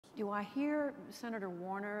Do I hear, Senator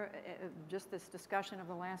Warner, just this discussion of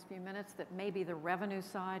the last few minutes, that maybe the revenue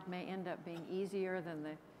side may end up being easier than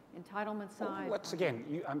the entitlement side? Well,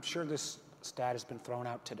 again, I'm sure this stat has been thrown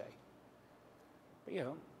out today. But, you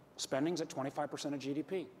know, spending's at 25% of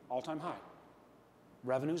GDP, all-time high.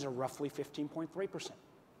 Revenues are roughly 15.3%,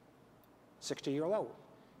 60-year low.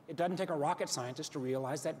 It doesn't take a rocket scientist to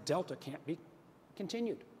realize that delta can't be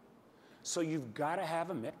continued. So you've got to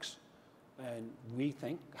have a mix. And we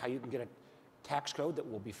think how you can get a tax code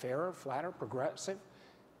that will be fairer, flatter, progressive,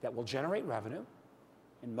 that will generate revenue.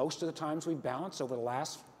 And most of the times we've balanced over the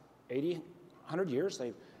last 80, 100 years,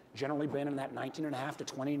 they've generally been in that 19.5% to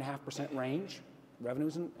 20.5% range,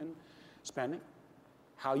 revenues and spending.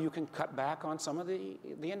 How you can cut back on some of the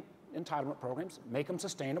entitlement programs, make them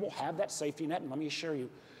sustainable, have that safety net. And let me assure you,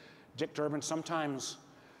 Dick Durbin sometimes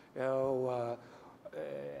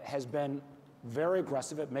has been very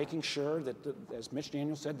aggressive at making sure that, as Mitch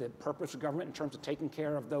Daniels said, the purpose of government in terms of taking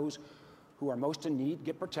care of those who are most in need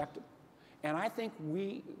get protected. And I think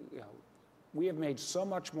we have made so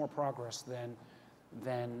much more progress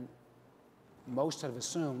than most have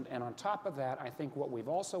assumed. And on top of that, I think what we've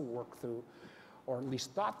also worked through, or at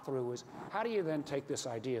least thought through, is how do you then take this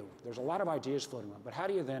idea? There's a lot of ideas floating around, but how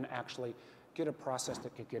do you then actually get a process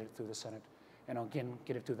that could get it through the Senate, and again,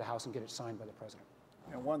 get it through the House and get it signed by the President?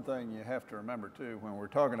 And one thing you have to remember too, when we're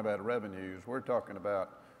talking about revenues, we're talking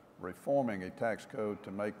about reforming a tax code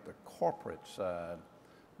to make the corporate side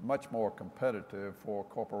much more competitive for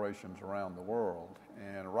corporations around the world.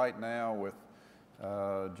 And right now, with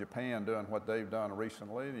Japan doing what they've done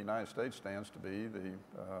recently, the United States stands to be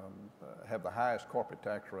have the highest corporate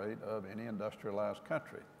tax rate of any industrialized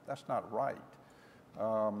country. That's not right.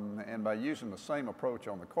 And by using the same approach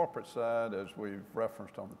on the corporate side as we've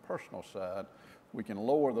referenced on the personal side, we can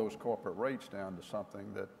lower those corporate rates down to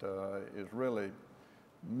something that is really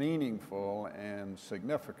meaningful and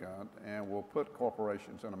significant, and will put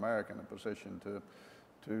corporations in America in a position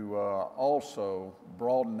to also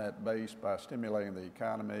broaden that base by stimulating the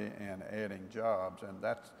economy and adding jobs. And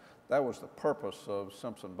that was the purpose of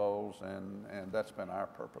Simpson Bowles, and that's been our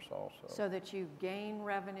purpose also. So that you gain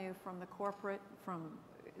revenue from the corporate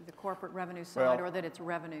revenue side, or that it's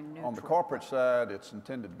revenue neutral? On the corporate side, it's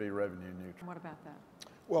intended to be revenue neutral. What about that?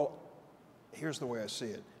 Well, here's the way I see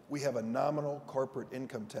it. We have a nominal corporate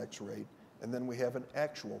income tax rate, and then we have an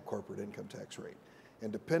actual corporate income tax rate.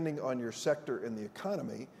 And depending on your sector in the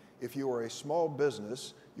economy, if you are a small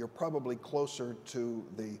business, you're probably closer to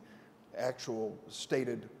the actual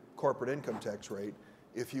stated corporate income tax rate.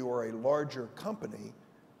 If you are a larger company,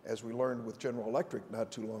 as we learned with General Electric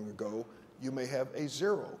not too long ago, you may have a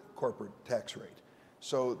zero corporate tax rate.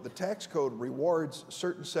 So the tax code rewards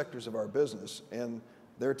certain sectors of our business, and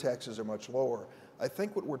their taxes are much lower. I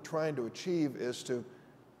think what we're trying to achieve is to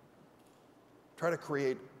try to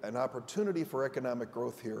create an opportunity for economic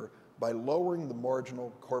growth here by lowering the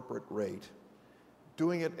marginal corporate rate,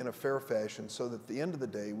 doing it in a fair fashion so that at the end of the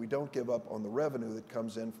day, we don't give up on the revenue that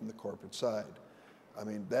comes in from the corporate side. I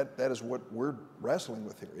mean, that is what we're wrestling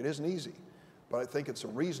with here. It isn't easy, but I think it's a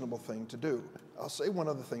reasonable thing to do. I'll say one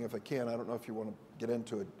other thing if I can. I don't know if you want to get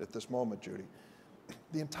into it at this moment, Judy.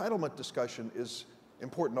 The entitlement discussion is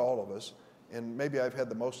important to all of us, and maybe I've had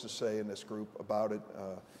the most to say in this group about it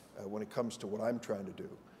when it comes to what I'm trying to do.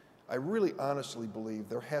 I really honestly believe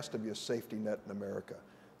there has to be a safety net in America.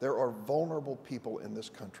 There are vulnerable people in this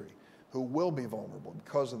country who will be vulnerable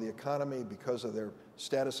because of the economy, because of their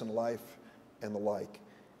status in life, and the like.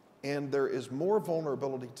 And there is more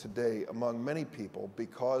vulnerability today among many people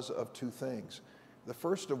because of two things. The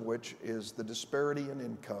first of which is the disparity in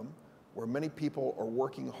income, where many people are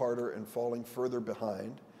working harder and falling further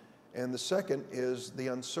behind. And the second is the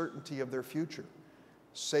uncertainty of their future.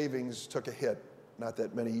 Savings took a hit not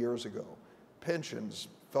that many years ago. Pensions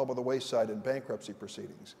fell by the wayside in bankruptcy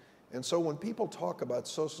proceedings. And so when people talk about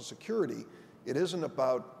Social Security, it isn't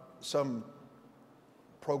about some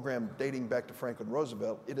program dating back to Franklin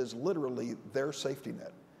Roosevelt. It is literally their safety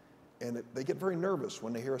net. And they get very nervous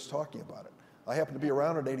when they hear us talking about it. I happened to be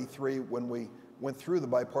around in '83 when we went through the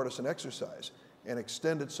bipartisan exercise and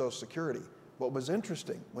extended Social Security. What was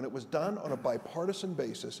interesting, when it was done on a bipartisan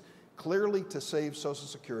basis, clearly to save Social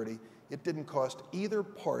Security, it didn't cost either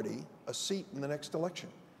party a seat in the next election.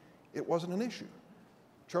 It wasn't an issue.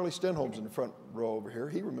 Charlie Stenholm's in the front row over here.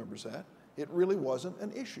 He remembers that. It really wasn't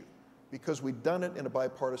an issue because we'd done it in a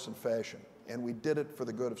bipartisan fashion, and we did it for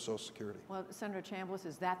the good of Social Security. Well, Senator Chambliss,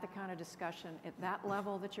 is that the kind of discussion at that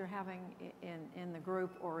level that you're having in the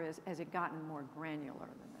group, or has it gotten more granular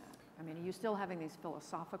than that? I mean, are you still having these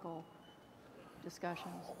philosophical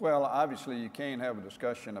discussions? Well, obviously, you can't have a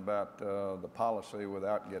discussion about the policy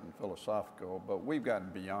without getting philosophical, but we've gotten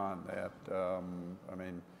beyond that. I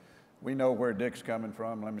mean, we know where Dick's coming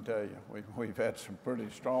from, let me tell you. We've had some pretty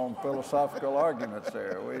strong philosophical arguments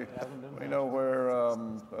there. We know where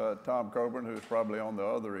Tom Coburn, who's probably on the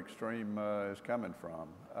other extreme, is coming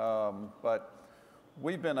from. But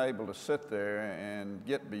we've been able to sit there and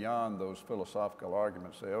get beyond those philosophical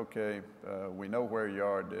arguments, say, okay, we know where you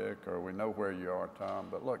are, Dick, or we know where you are, Tom,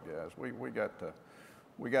 but look, guys, we got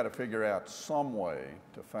to figure out some way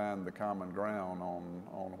to find the common ground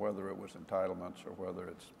on whether it was entitlements or whether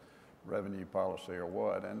it's revenue policy or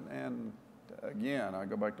what. And again, I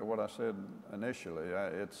go back to what I said initially.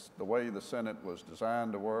 It's the way the Senate was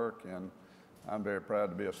designed to work, and I'm very proud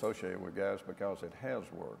to be associated with guys because it has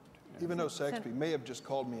worked. Even though Saxby may have just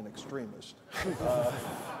called me an extremist,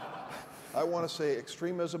 I want to say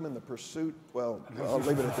extremism in the pursuit, well, I'll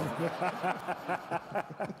leave it at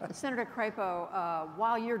that. Senator Crapo,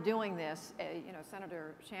 while you're doing this, you know,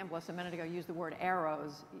 Senator Chambliss a minute ago used the word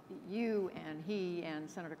arrows. You and he and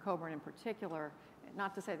Senator Coburn in particular,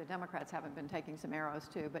 not to say the Democrats haven't been taking some arrows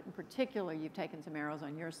too, but in particular you've taken some arrows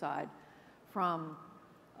on your side from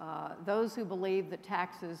those who believe that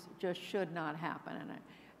taxes just should not happen. And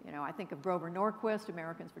you know, I think of Grover Norquist,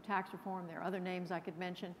 Americans for Tax Reform. There are other names I could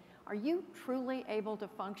mention. Are you truly able to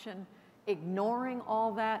function ignoring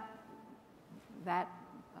all that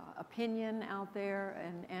opinion out there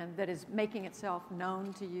and that is making itself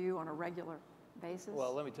known to you on a regular basis?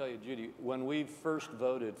 Well, let me tell you, Judy, when we first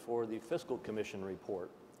voted for the Fiscal Commission report,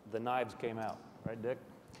 the knives came out, right, Dick?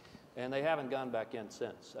 And they haven't gone back in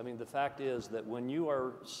since. I mean, the fact is that when you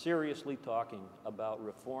are seriously talking about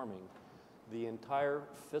reforming the entire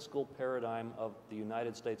fiscal paradigm of the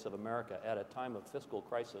United States of America at a time of fiscal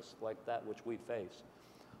crisis like that which we face,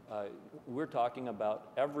 we're talking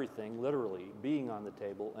about everything literally being on the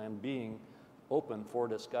table and being open for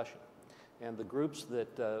discussion. And the groups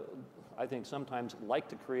that I think sometimes like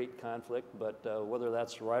to create conflict, but whether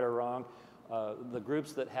that's right or wrong, the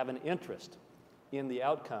groups that have an interest in the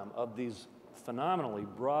outcome of these phenomenally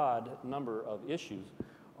broad number of issues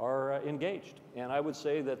are engaged. And I would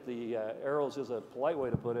say that the arrows is a polite way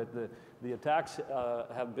to put it. The attacks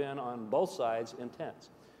have been on both sides intense.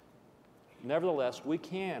 Nevertheless, we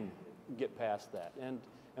can get past that. And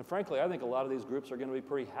frankly, I think a lot of these groups are going to be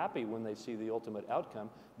pretty happy when they see the ultimate outcome,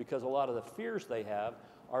 because a lot of the fears they have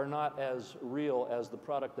are not as real as the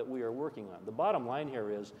product that we are working on. The bottom line here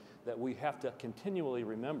is that we have to continually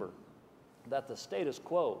remember that the status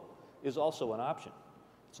quo is also an option.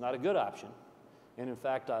 It's not a good option. And in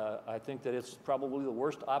fact, I think that it's probably the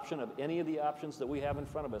worst option of any of the options that we have in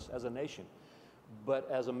front of us as a nation. But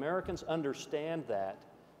as Americans understand that,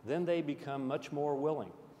 then they become much more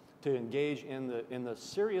willing to engage in the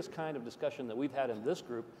serious kind of discussion that we've had in this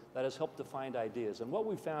group that has helped to find ideas. And what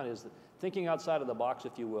we found is that thinking outside of the box,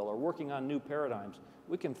 if you will, or working on new paradigms,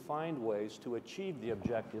 we can find ways to achieve the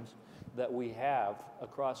objectives that we have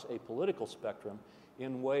across a political spectrum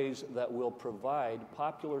in ways that will provide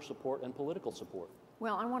popular support and political support.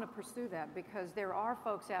 Well, I want to pursue that because there are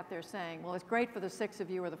folks out there saying, well, it's great for the 6 of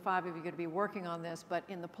you or the 5 of you to be working on this, but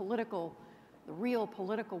in the real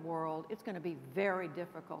political world, it's going to be very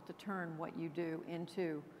difficult to turn what you do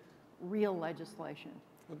into real legislation.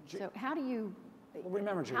 Well, so how do you,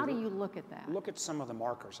 remember, Judy, how do you look at that? Look at some of the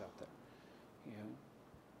markers out there. You know,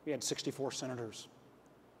 we had 64 senators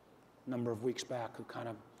a number of weeks back who kind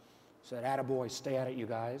of said, attaboy, stay at it, you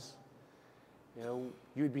guys. You know,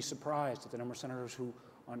 you'd be surprised at the number of senators who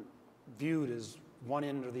are viewed as one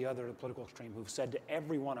end or the other of the political extreme, who've said to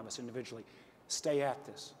every one of us individually, stay at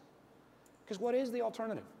this. Because what is the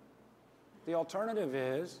alternative? The alternative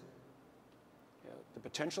is the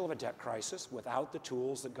potential of a debt crisis without the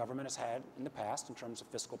tools that government has had in the past in terms of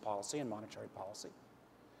fiscal policy and monetary policy.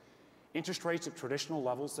 Interest rates at traditional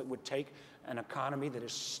levels that would take an economy that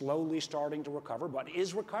is slowly starting to recover, but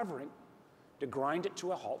is recovering, to grind it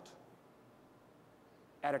to a halt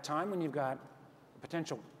at a time when you've got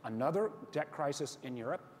potential another debt crisis in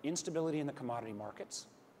Europe, instability in the commodity markets.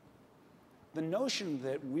 The notion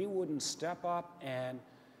that we wouldn't step up and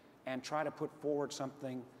try to put forward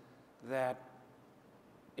something that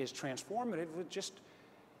is transformative would just,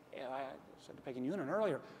 I said to Peggy Noonan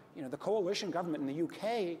earlier, you know, the coalition government in the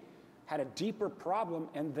UK had a deeper problem,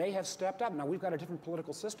 and they have stepped up. Now, we've got a different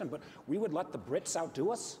political system, but we would let the Brits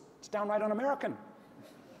outdo us? It's downright un-American.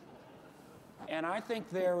 And I think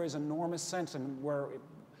there is enormous sense in where,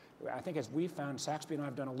 I think as we found, Saxby and I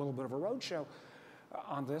have done a little bit of a roadshow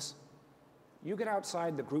on this, you get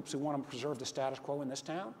outside the groups who want to preserve the status quo in this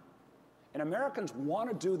town, And Americans want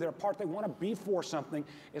to do their part. They want to be for something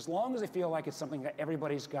as long as they feel like it's something that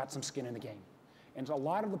everybody's got some skin in the game. And a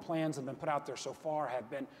lot of the plans that have been put out there so far have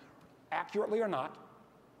been, accurately or not,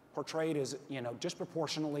 portrayed as,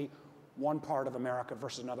 disproportionately one part of America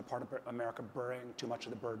versus another part of America bearing too much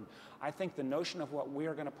of the burden. I think the notion of what we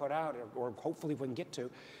are going to put out, or hopefully we can get to,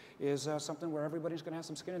 is something where everybody's going to have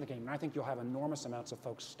some skin in the game. And I think you'll have enormous amounts of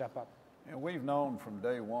folks step up. And we've known from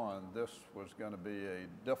day one this was going to be a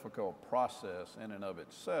difficult process in and of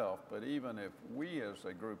itself, but even if we as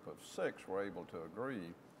a group of 6 were able to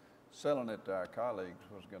agree, selling it to our colleagues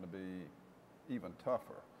was going to be even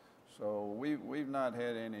tougher. So we've not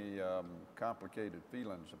had any complicated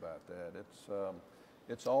feelings about that.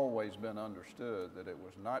 It's always been understood that it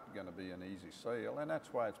was not going to be an easy sale, and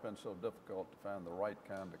that's why it's been so difficult to find the right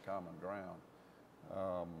kind of common ground.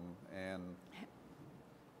 And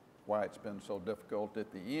why it's been so difficult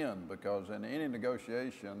at the end, because in any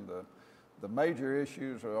negotiation, the major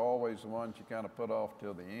issues are always the ones you kind of put off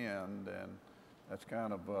till the end, and that's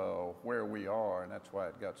kind of where we are, and that's why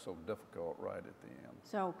it got so difficult right at the end.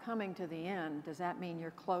 So coming to the end, does that mean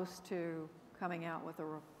you're close to coming out with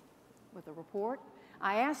a report?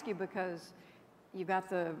 I ask you because you've got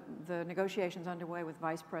the negotiations underway with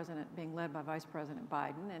being led by Vice President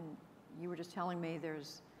Biden, and you were just telling me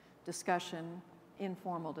there's discussion,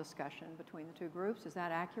 informal discussion between the two groups. Is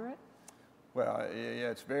that accurate? Well, yeah,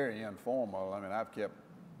 it's very informal. I mean, I've kept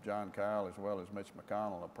John Kyle as well as Mitch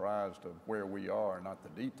McConnell apprised of where we are, not the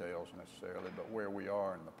details necessarily, but where we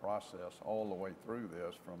are in the process all the way through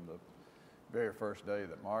this, from the very first day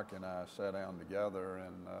that Mark and I sat down together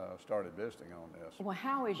and started visiting on this. Well,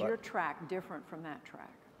 how is your track different from that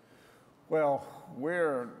track? Well,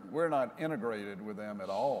 we're not integrated with them at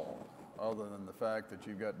all, other than the fact that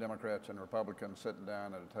you've got Democrats and Republicans sitting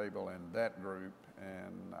down at a table in that group,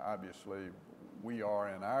 and obviously we are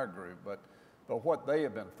in our group. But what they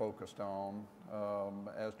have been focused on,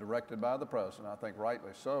 as directed by the president, I think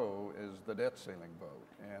rightly so, is the debt ceiling vote.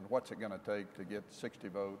 And what's it going to take to get 60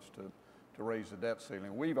 votes to raise the debt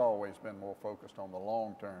ceiling? We've always been more focused on the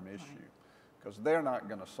long-term issue, because they're not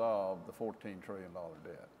going to solve the $14 trillion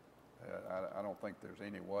debt. I don't think there's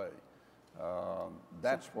any way.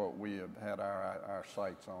 That's what we have had our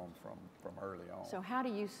sights on from early on. So how do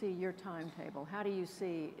you see your timetable? How do you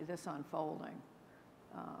see this unfolding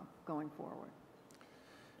going forward?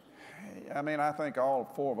 I mean, I think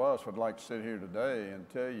all 4 of us would like to sit here today and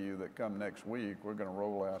tell you that come next week, we're going to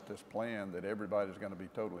roll out this plan that everybody's going to be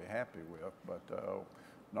totally happy with. But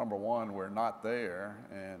number one, we're not there.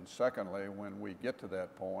 And secondly, when we get to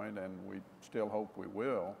that point, and we still hope we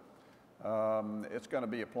will, it's going to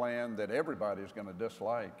be a plan that everybody's going to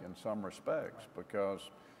dislike in some respects, because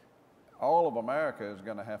all of America is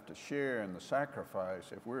going to have to share in the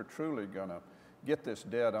sacrifice if we're truly going to get this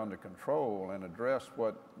debt under control and address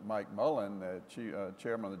what Mike Mullen, the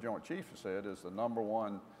chairman of the Joint Chiefs, has said is the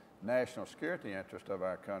 #1 national security interest of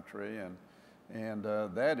our country, and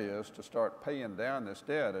that is to start paying down this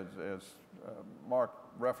debt. As Mark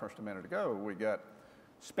referenced a minute ago, we got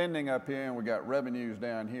spending up here and we got revenues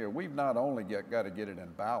down here. We've not only got to get it in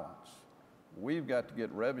balance, we've got to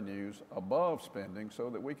get revenues above spending so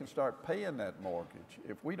that we can start paying that mortgage.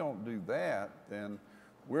 If we don't do that, then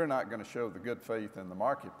we're not going to show the good faith in the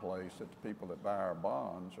marketplace that the people that buy our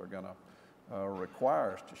bonds are going to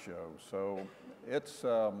require us to show. So it's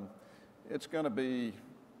going to be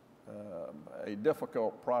a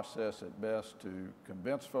difficult process at best to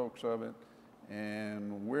convince folks of it,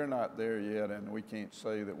 and we're not there yet, and we can't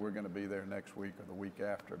say that we're going to be there next week or the week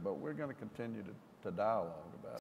after, but we're going to continue to dialogue about it.